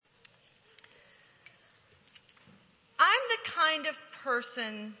kind of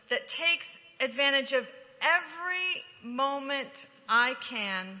person that takes advantage of every moment I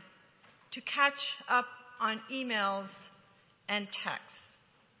can to catch up on emails and texts.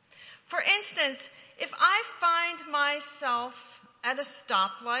 For instance, if I find myself at a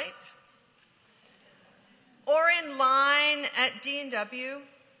stoplight or in line at D&W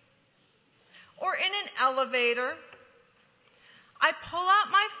or in an elevator, I pull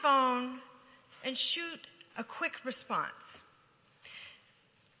out my phone and shoot a quick response.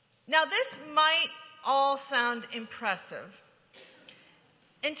 Now, this might all sound impressive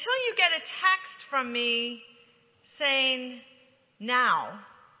until you get a text from me saying now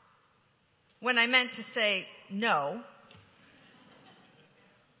when I meant to say no,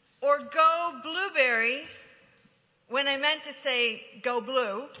 or go blueberry when I meant to say go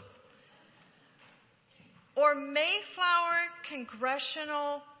blue, or Mayflower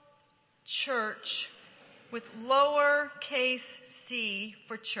Congregational Church with lowercase c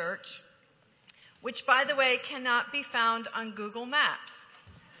for church, which, by the way, cannot be found on Google Maps.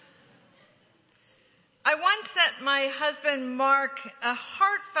 I once sent my husband Mark a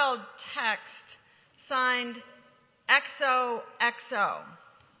heartfelt text signed XOXO.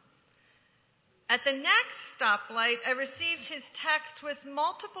 At the next stoplight, I received his text with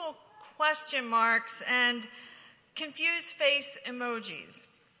multiple question marks and confused face emojis.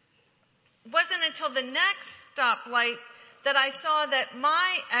 It wasn't until the next stoplight that I saw that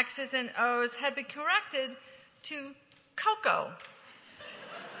my X's and O's had been corrected to Coco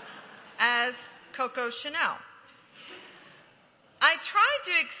as Coco Chanel. I tried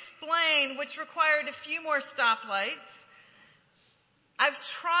to explain, which required a few more stoplights. I've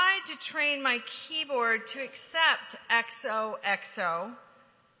tried to train my keyboard to accept XOXO,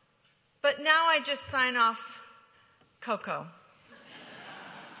 but now I just sign off Coco.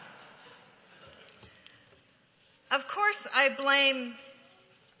 Of course, I blame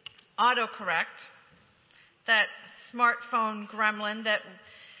autocorrect, that smartphone gremlin that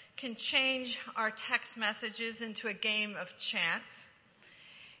can change our text messages into a game of chance.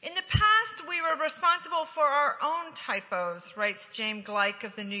 In the past, we were responsible for our own typos, writes James Gleick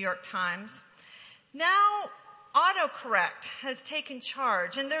of the New York Times. Now, autocorrect has taken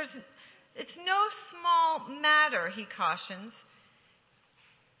charge, and it's no small matter, he cautions.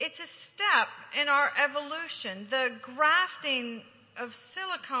 It's a step in our evolution, the grafting of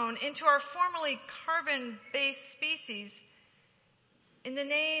silicone into our formerly carbon-based species in the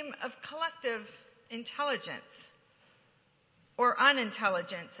name of collective intelligence, or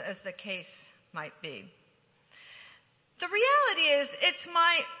unintelligence, as the case might be. The reality is, it's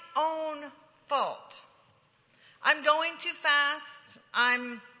my own fault. I'm going too fast.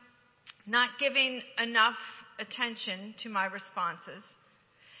 I'm not giving enough attention to my responses.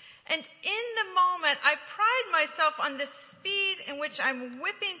 And in the moment, I pride myself on the speed in which I'm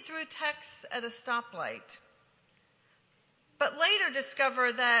whipping through texts at a stoplight, but later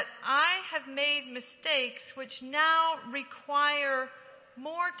discover that I have made mistakes which now require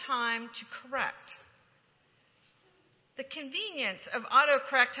more time to correct. The convenience of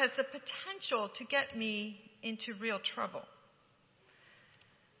autocorrect has the potential to get me into real trouble.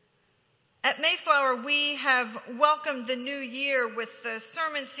 At Mayflower, we have welcomed the new year with the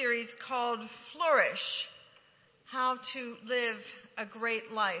sermon series called Flourish, How to Live a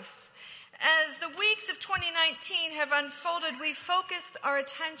Great Life. As the weeks of 2019 have unfolded, we focused our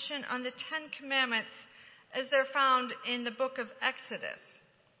attention on the Ten Commandments as they're found in the book of Exodus.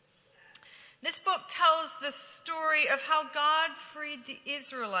 This book tells the story of how God freed the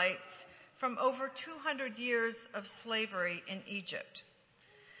Israelites from over 200 years of slavery in Egypt.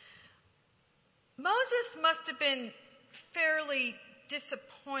 Moses must have been fairly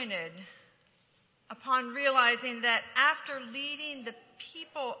disappointed upon realizing that after leading the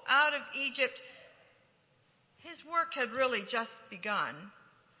people out of Egypt, his work had really just begun.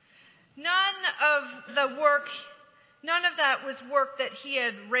 None of that was work that he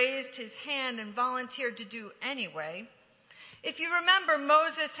had raised his hand and volunteered to do anyway. If you remember,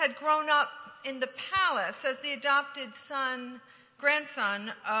 Moses had grown up in the palace as the adopted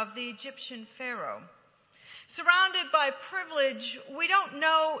grandson of the Egyptian Pharaoh. Surrounded by privilege, we don't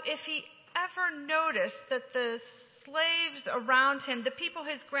know if he ever noticed that the slaves around him, the people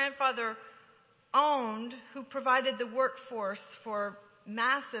his grandfather owned, who provided the workforce for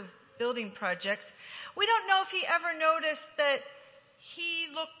massive building projects, we don't know if he ever noticed that he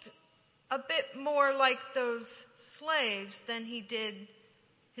looked a bit more like those slaves than he did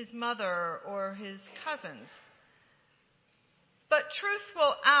his mother or his cousins. But truth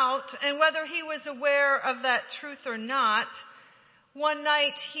will out, and whether he was aware of that truth or not, One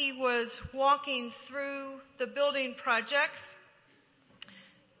night he was walking through the building projects,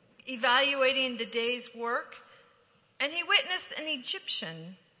 evaluating the day's work, and he witnessed an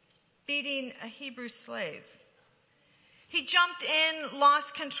Egyptian beating a Hebrew slave. He jumped in,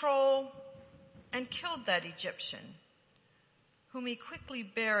 lost control, and killed that Egyptian, whom he quickly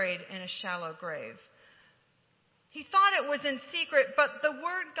buried in a shallow grave. He thought it was in secret, but the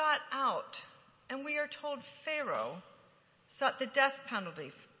word got out, and we are told Pharaoh sought the death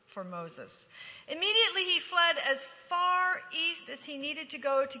penalty for Moses. Immediately he fled as far east as he needed to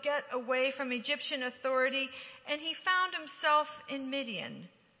go to get away from Egyptian authority, and he found himself in Midian,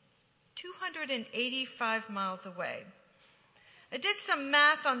 285 miles away. I did some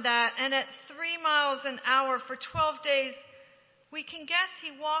math on that, and at 3 miles an hour for 12 days, we can guess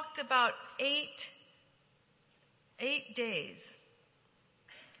he walked about eight days.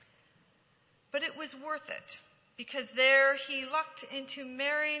 But it was worth it, because there he lucked into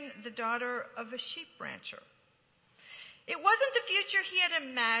marrying the daughter of a sheep rancher. It wasn't the future he had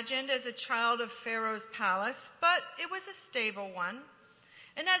imagined as a child of Pharaoh's palace, but it was a stable one.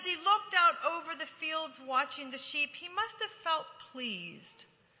 And as he looked out over the fields watching the sheep, he must have felt pleased,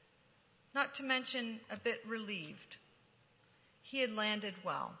 not to mention a bit relieved. He had landed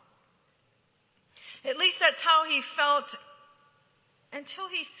well. At least that's how he felt until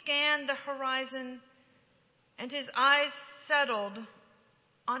he scanned the horizon and his eyes settled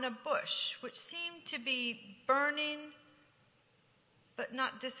on a bush which seemed to be burning but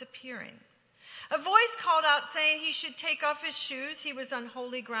not disappearing. A voice called out saying he should take off his shoes. He was on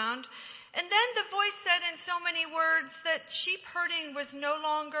holy ground. And then the voice said in so many words that sheep herding was no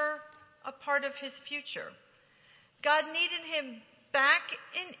longer a part of his future. God needed him back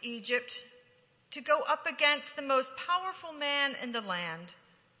in Egypt to go up against the most powerful man in the land,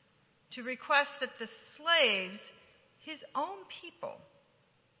 to request that the slaves, his own people,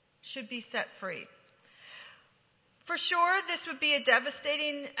 should be set free. For sure, this would be a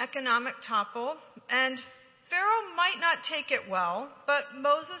devastating economic topple, and Pharaoh might not take it well, but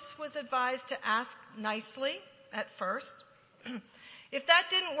Moses was advised to ask nicely at first. If that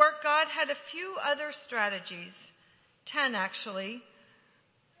didn't work, God had a few other strategies, 10 actually,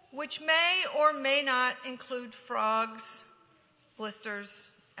 which may or may not include frogs, blisters,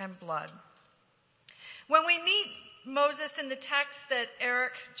 and blood. When we meet Moses in the text that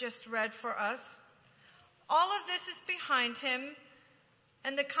Eric just read for us, all of this is behind him,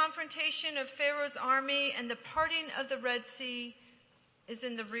 and the confrontation of Pharaoh's army and the parting of the Red Sea is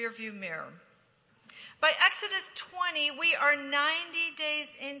in the rearview mirror. By Exodus 20, we are 90 days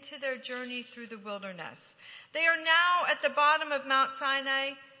into their journey through the wilderness. They are now at the bottom of Mount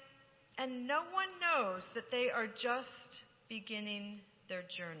Sinai, and no one knows that they are just beginning their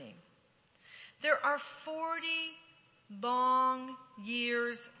journey. There are 40 long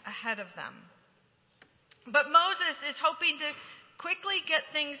years ahead of them. But Moses is hoping to quickly get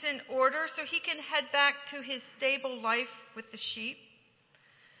things in order so he can head back to his stable life with the sheep.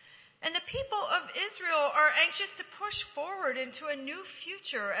 And the people of Israel are anxious to push forward into a new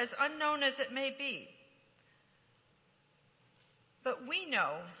future, as unknown as it may be. But we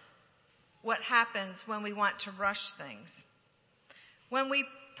know what happens when we want to rush things. When we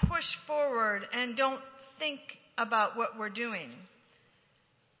push forward and don't think about what we're doing.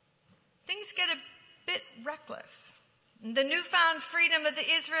 Things get a bit reckless. The newfound freedom of the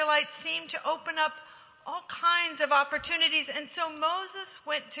Israelites seemed to open up all kinds of opportunities, and so Moses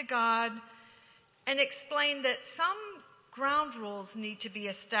went to God and explained that some ground rules need to be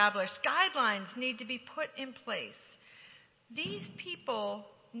established, guidelines need to be put in place. These people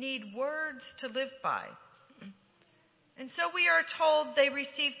need words to live by. And so we are told they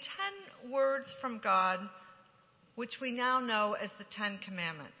received 10 words from God, which we now know as the 10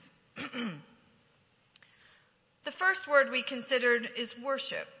 Commandments. The first word we considered is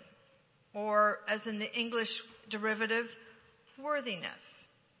worship, or as in the English derivative, worthiness.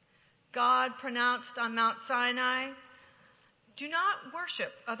 God pronounced on Mount Sinai, "Do not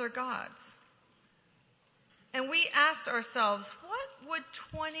worship other gods." And we asked ourselves, what would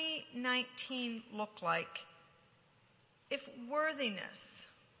 2019 look like if worthiness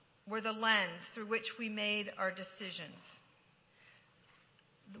were the lens through which we made our decisions?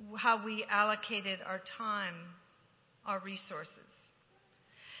 How we allocated our time, our resources.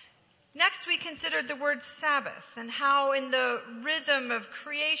 Next, we considered the word Sabbath and how in the rhythm of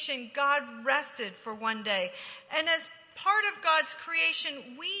creation, God rested for one day. And as part of God's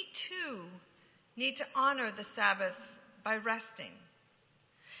creation, we too need to honor the Sabbath by resting.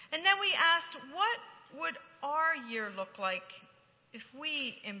 And then we asked, what would our year look like if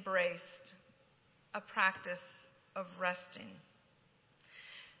we embraced a practice of resting?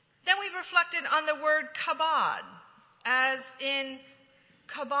 reflected on the word kabod, as in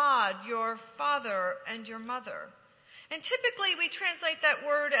kabod, your father and your mother. And typically we translate that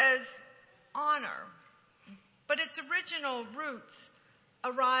word as honor, but its original roots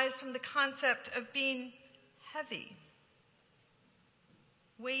arise from the concept of being heavy,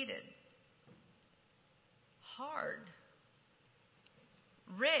 weighted, hard,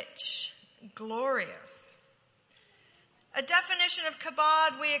 rich, glorious. A definition of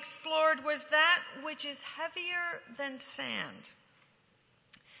kabod we explored was that which is heavier than sand.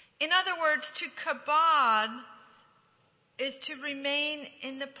 In other words, to kabod is to remain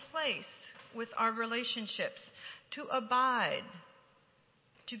in the place with our relationships, to abide,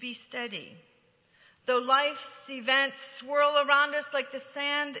 to be steady. Though life's events swirl around us like the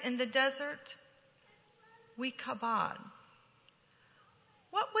sand in the desert, we kabod.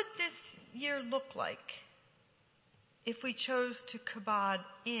 What would this year look like if we chose to kabod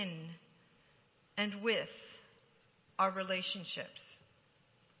in and with our relationships?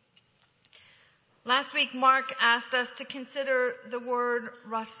 Last week, Mark asked us to consider the word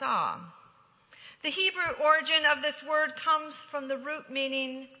rasah. The Hebrew origin of this word comes from the root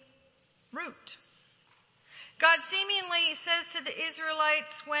meaning root. God seemingly says to the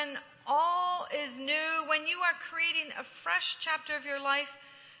Israelites, when all is new, when you are creating a fresh chapter of your life,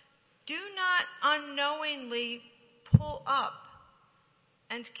 do not unknowingly pull up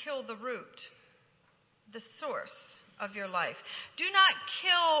and kill the root, the source of your life. Do not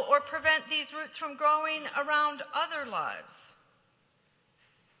kill or prevent these roots from growing around other lives.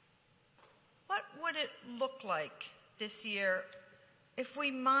 What would it look like this year if we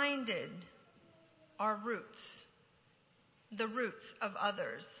minded our roots, the roots of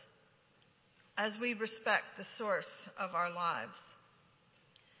others, as we respect the source of our lives?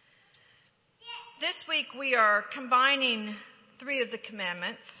 This week we are combining 3 of the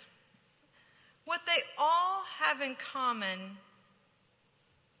commandments. What they all have in common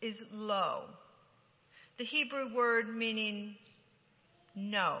is lo, the Hebrew word meaning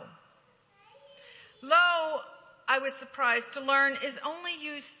no. Lo, I was surprised to learn, is only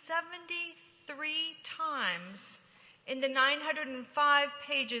used 73 times in the 905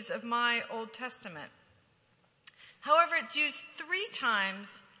 pages of my Old Testament. However, it's used 3 times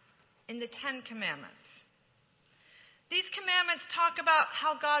in the 10 Commandments. These commandments talk about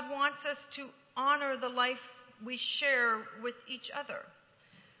how God wants us to honor the life we share with each other.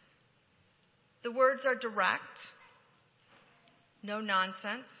 The words are direct, no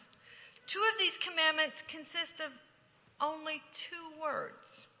nonsense. 2 of these commandments consist of only 2 words.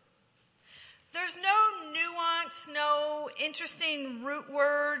 There's no nuance, no interesting root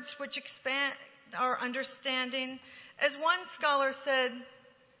words which expand our understanding. As one scholar said,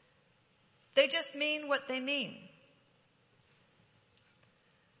 they just mean what they mean.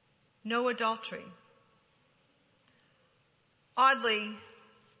 No adultery. Oddly,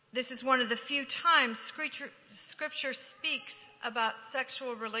 this is one of the few times Scripture speaks about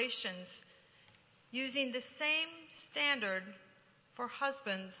sexual relations using the same standard for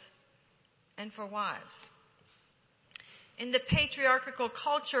husbands and for wives. In the patriarchal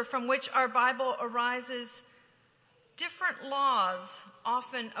culture from which our Bible arises, different laws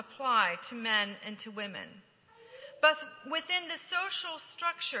often apply to men and to women. But within the social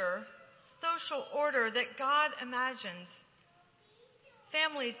structure, social order that God imagines,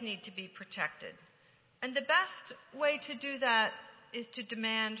 families need to be protected. And the best way to do that is to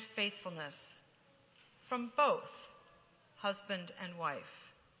demand faithfulness from both husband and wife.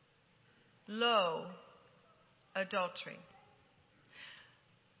 Lo, adultery.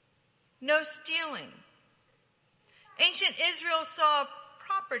 No stealing. Ancient Israel saw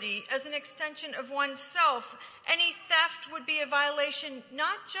property as an extension of oneself. Any theft would be a violation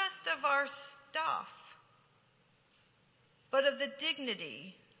not just of our stuff, but of the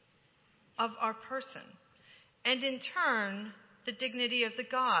dignity of our person, and in turn, the dignity of the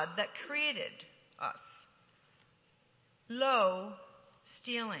God that created us. Lo,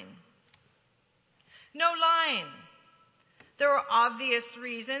 stealing. No lying. There are obvious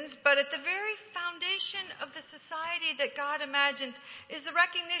reasons, but at the very foundation of the society that God imagines is the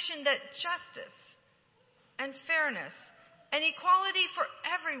recognition that justice and fairness and equality for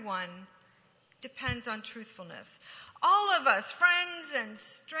everyone depends on truthfulness. All of us, friends and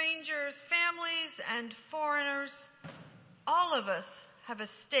strangers, families and foreigners, all of us have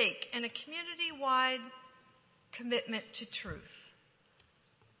a stake in a community-wide commitment to truth.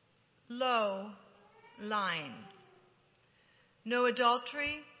 Lo, lying. No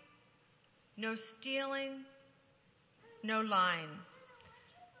adultery, no stealing, no lying.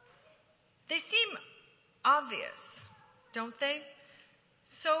 They seem obvious, don't they?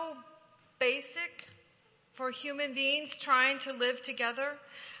 So for human beings trying to live together,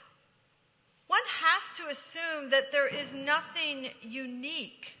 one has to assume that there is nothing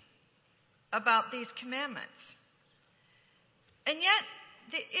unique about these commandments. And yet,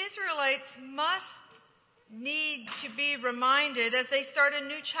 the Israelites must need to be reminded as they start a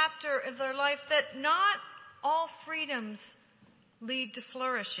new chapter of their life that not all freedoms lead to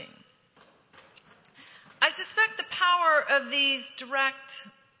flourishing. I suspect the power of these direct,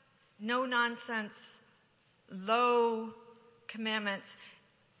 no-nonsense, low commandments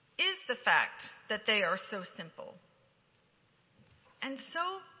is the fact that they are so simple and so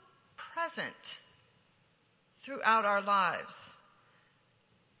present throughout our lives.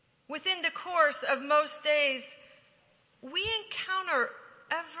 Within the course of most days, we encounter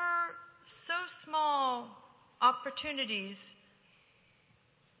ever so small opportunities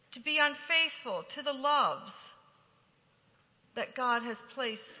to be unfaithful to the loves that God has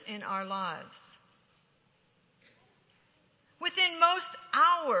placed in our lives. Within most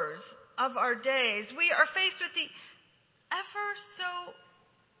hours of our days, we are faced with the ever so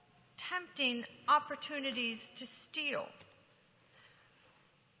tempting opportunities to steal.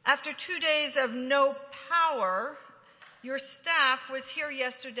 After 2 days of no power, your staff was here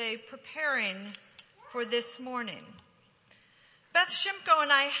yesterday preparing for this morning. Beth Shimko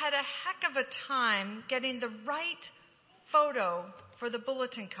and I had a heck of a time getting the right photo for the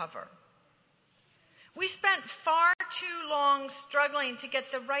bulletin cover. We spent far too long struggling to get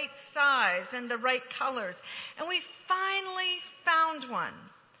the right size and the right colors, and we finally found one,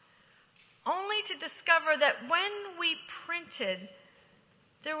 only to discover that when we printed,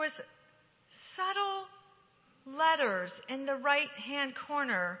 there was subtle letters in the right-hand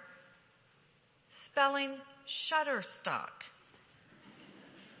corner spelling Shutterstock.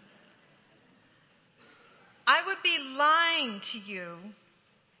 I would be lying to you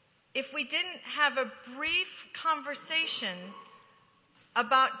if we didn't have a brief conversation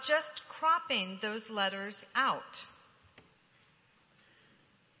about just cropping those letters out.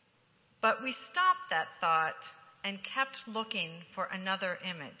 But we stopped that thought and kept looking for another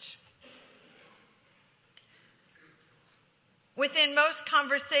image. Within most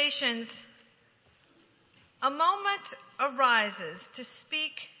conversations, a moment arises to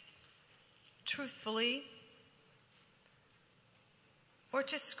speak truthfully or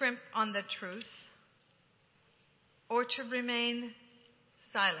to scrimp on the truth or to remain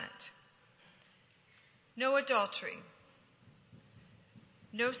silent. No adultery,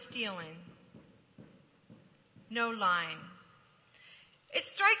 no stealing, no lying. It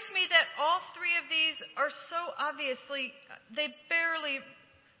strikes me that all three of these are so obviously, they barely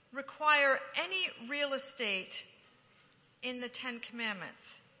require any real estate in the Ten Commandments.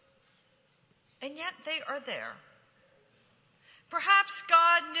 And yet they are there. Perhaps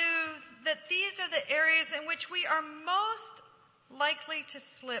God knew that these are the areas in which we are most likely to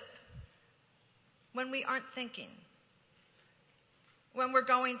slip when we aren't thinking, when we're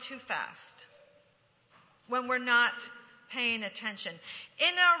going too fast, when we're not paying attention.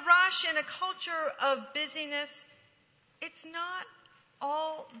 In a rush, in a culture of busyness, it's not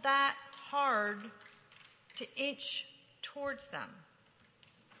all that hard to inch towards them.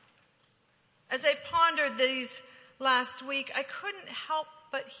 As I pondered these last week, I couldn't help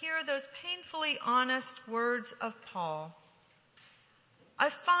but hear those painfully honest words of Paul. I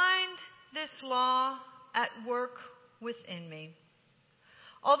find this law at work within me.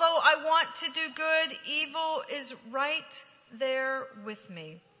 Although I want to do good, evil is right there with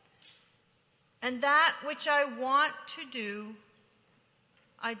me. And that which I want to do,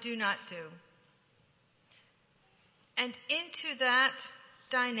 I do not do. And into that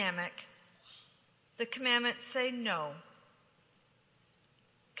dynamic, the commandments say no.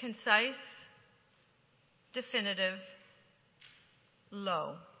 Concise, definitive,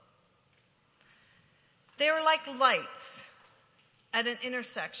 low. They are like lights at an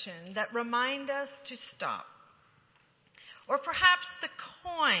intersection that remind us to stop. Or perhaps the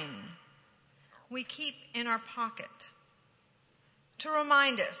coin we keep in our pocket to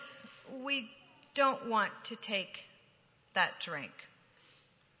remind us we don't want to take that drink.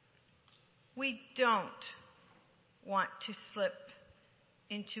 We don't want to slip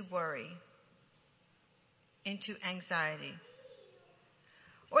into worry, into anxiety.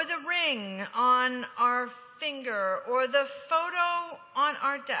 Or the ring on our finger, or the photo on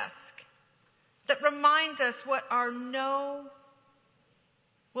our desk that reminds us what our no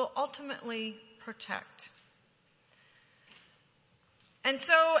will ultimately protect. And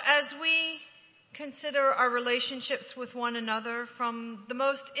so as we consider our relationships with one another, from the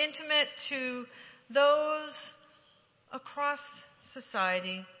most intimate to those across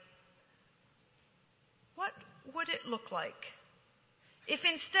society, what would it look like if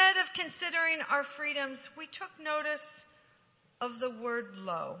instead of considering our freedoms, we took notice of the word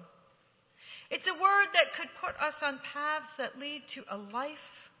low? It's a word that could put us on paths that lead to a life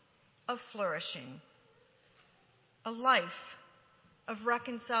of flourishing, a life of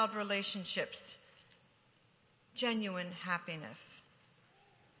reconciled relationships, genuine happiness.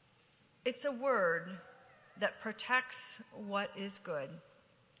 It's a word that protects what is good.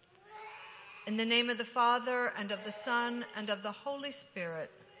 In the name of the Father, and of the Son, and of the Holy Spirit,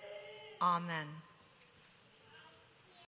 amen.